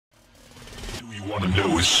Wanna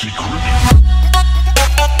know his secret?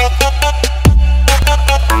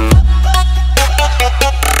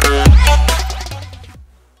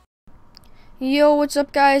 Yo, what's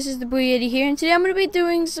up guys, it's TheBlueYeti here, and today I'm going to be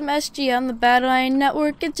doing some SG on the Battleline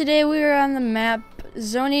Network, and today we are on the map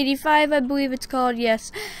Zone 85, I believe it's called,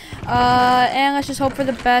 yes. And let's just hope for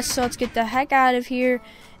the best, so let's get the heck out of here.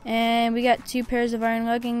 And we got 2 pairs of iron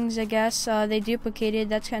leggings, I guess. They duplicated,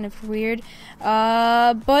 that's kind of weird.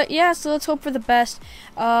 But yeah, so let's hope for the best.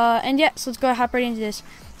 And yeah, so let's go hop right into this.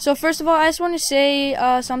 So first of all, I just want to say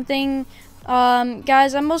something.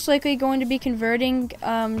 Guys, I'm most likely going to be converting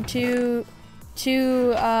to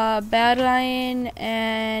Battleline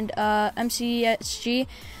and MCSG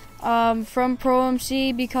from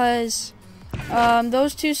ProMC, because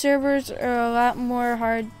those 2 servers are a lot more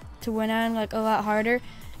hard to win on, like a lot harder.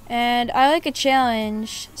 And I like a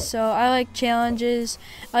challenge, so I like challenges.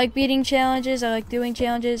 I like beating challenges. I like doing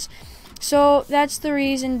challenges. So that's the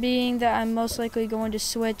reason being that I'm most likely going to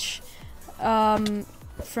switch from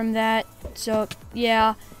that. So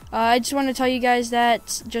yeah, I just want to tell you guys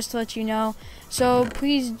that, just to let you know. So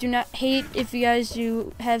please do not hate if you guys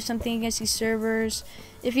do have something against these servers.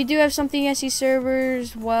 If you do have something against these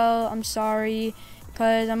servers, well, I'm sorry,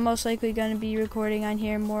 because I'm most likely going to be recording on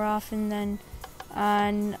here more often than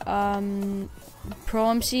on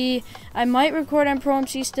ProMC. I might record on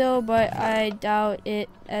ProMC still, but I doubt it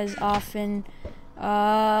as often.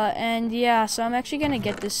 And yeah, so I'm actually going to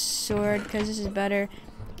get this sword because this is better.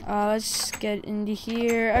 Let's get into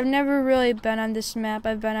here. I've never really been on this map.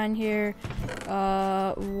 I've been on here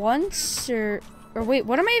once, or wait,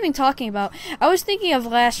 what am I even talking about? I was thinking of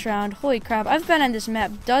last round. Holy crap, I've been on this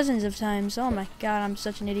map dozens of times. Oh my god, I'm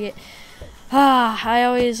such an idiot. I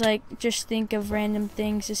always just think of random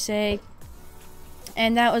things to say,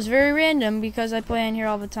 and that was very random because I play on here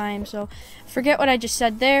all the time, so forget what I just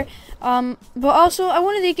said there. But also, I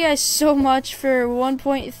want to thank you guys so much for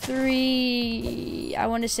 1.3, I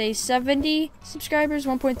want to say 70 subscribers,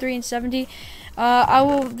 1.3 and 70.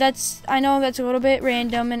 I know that's a little bit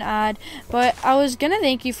random and odd, but I was gonna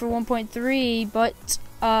thank you for 1.3, but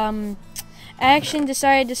Action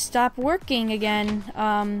decided to stop working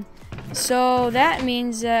again. So that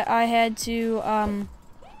means that I had to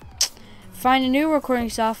find a new recording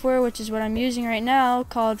software, which is what I'm using right now,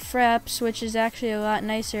 called Fraps, which is actually a lot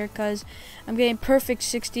nicer because I'm getting perfect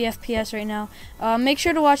 60 FPS right now. Make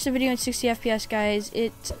sure to watch the video in 60 FPS, guys.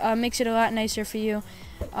 It makes it a lot nicer for you.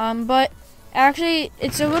 But actually,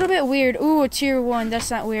 it's a little bit weird. Ooh, a tier 1.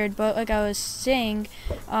 That's not weird, but like I was saying,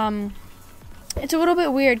 it's a little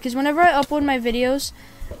bit weird because whenever I upload my videos,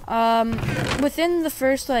 within the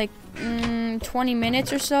first 20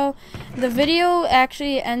 minutes or so, the video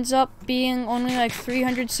actually ends up being only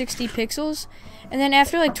 360 pixels, and then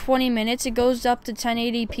after 20 minutes it goes up to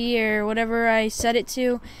 1080p or whatever I set it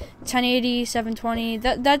to, 1080, 720.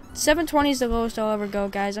 That 720 is the lowest I'll ever go,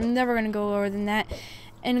 guys. I'm never gonna go lower than that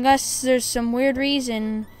unless there's some weird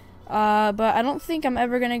reason, but I don't think I'm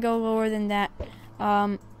ever gonna go lower than that.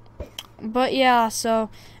 But yeah,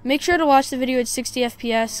 so make sure to watch the video at 60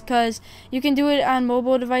 FPS because you can do it on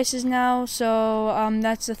mobile devices now. So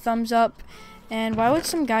that's a thumbs up. And why would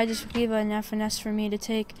some guy just leave an FNS for me to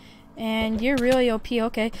take? And you're really OP.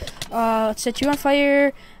 Okay, let's set you on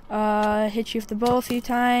fire, hit you with the bow a few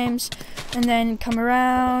times, and then come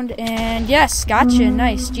around. And yes, gotcha.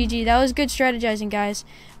 Nice, GG. That was good strategizing, guys.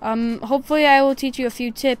 Hopefully I will teach you a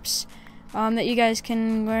few tips that you guys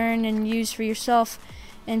can learn and use for yourself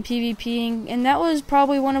and PvPing, and that was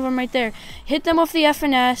probably one of them right there. Hit them with the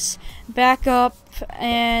FNS, back up,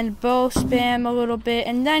 and bow spam a little bit,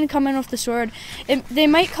 and then come in with the sword. They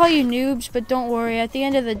might call you noobs, but don't worry. At the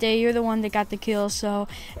end of the day, you're the one that got the kill, so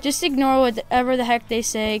just ignore whatever the heck they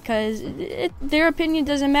say, because their opinion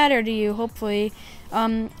doesn't matter to you, hopefully,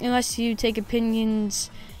 unless you take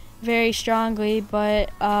opinions very strongly.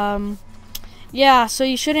 But yeah, so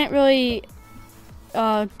you shouldn't really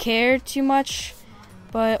care too much.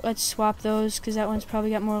 But let's swap those because that one's probably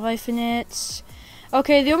got more life in it.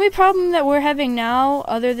 Okay, the only problem that we're having now,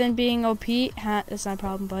 other than being OP, that's not a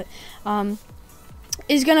problem, but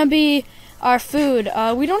is gonna be our food.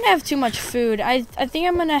 We don't have too much food. I think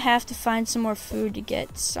I'm gonna have to find some more food to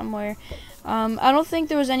get somewhere. I don't think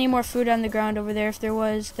there was any more food on the ground over there. If there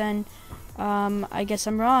was, then I guess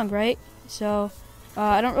I'm wrong, right? So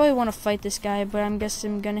I don't really want to fight this guy, but I guess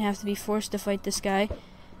I'm gonna have to be forced to fight this guy.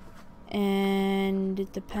 And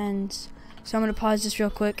it depends. So I'm gonna pause this real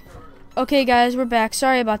quick. Okay guys, we're back.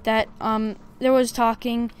 Sorry about that. There was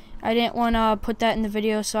talking. I didn't want to put that in the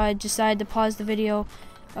video, so I decided to pause the video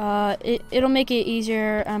It'll make it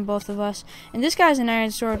easier on both of us. And this guy's an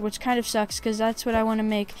iron sword, which kind of sucks because that's what I want to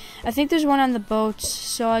make. I think there's one on the boats,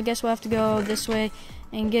 so I guess we'll have to go this way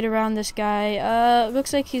and get around this guy.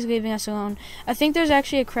 Looks like he's leaving us alone. I think there's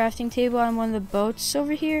actually a crafting table on one of the boats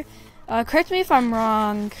over here. Correct me if I'm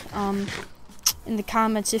wrong in the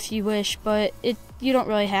comments if you wish, but you don't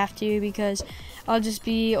really have to, because I'll just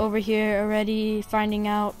be over here already finding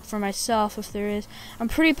out for myself if there is. I'm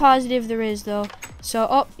pretty positive there is though. So,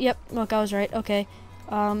 oh, yep, look, I was right. Okay,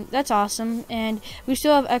 that's awesome. And we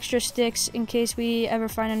still have extra sticks in case we ever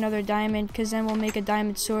find another diamond, because then we'll make a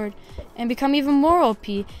diamond sword and become even more OP.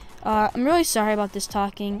 I'm really sorry about this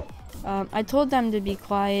talking. I told them to be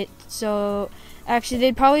quiet, so actually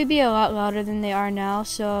they'd probably be a lot louder than they are now,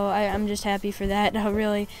 so I'm just happy for that,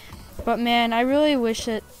 really. But man, I really wish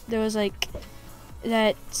that there was like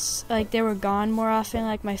they were gone more often,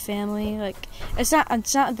 like my family. Like it's not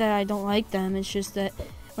that I don't like them, it's just that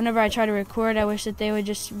whenever I try to record, I wish that they would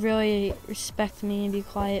just really respect me and be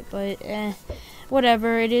quiet. But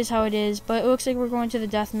whatever, it is how it is. But it looks like we're going to the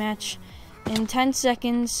death match in 10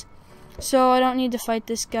 seconds, so I don't need to fight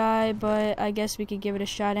this guy, but I guess we could give it a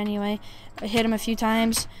shot anyway. I hit him a few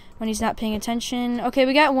times when he's not paying attention. Okay,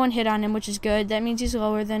 we got one hit on him, which is good. That means he's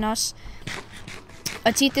lower than us.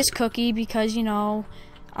 Let's eat this cookie because, you know,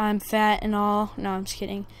 I'm fat and all. No, I'm just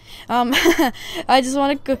kidding. I just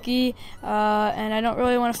want a cookie, and I don't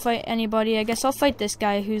really want to fight anybody. I guess I'll fight this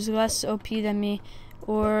guy who's less OP than me,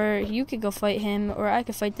 or you could go fight him, or I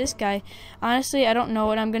could fight this guy. Honestly, I don't know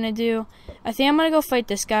what I'm gonna do. I think I'm gonna go fight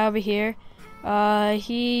this guy over here.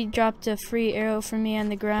 He dropped a free arrow for me on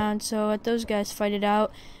the ground, so let those guys fight it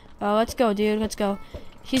out. Let's go, dude. Let's go.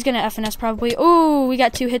 He's gonna FNS probably. Ooh, we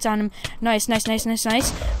got 2 hits on him. Nice, nice, nice, nice,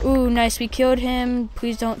 nice. Ooh, nice. We killed him.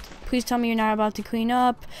 Please tell me you're not about to clean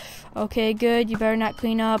up. Okay, good. You better not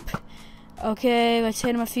clean up. Okay, let's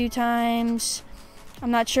hit him a few times.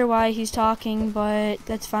 I'm not sure why he's talking, but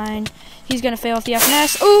that's fine. He's gonna fail off the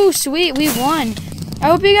FNS. Ooh, sweet. We won.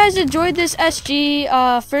 I hope you guys enjoyed this SG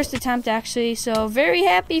first attempt, actually. So very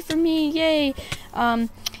happy for me. Yay.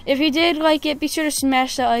 If you did like it, be sure to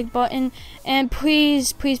smash that like button, and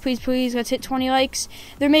please, please, please, please, let's hit 20 likes.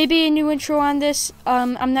 There may be a new intro on this.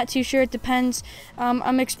 I'm not too sure. It depends.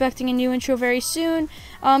 I'm expecting a new intro very soon.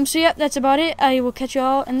 So yeah, that's about it. I will catch you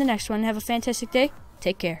all in the next one. Have a fantastic day.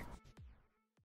 Take care.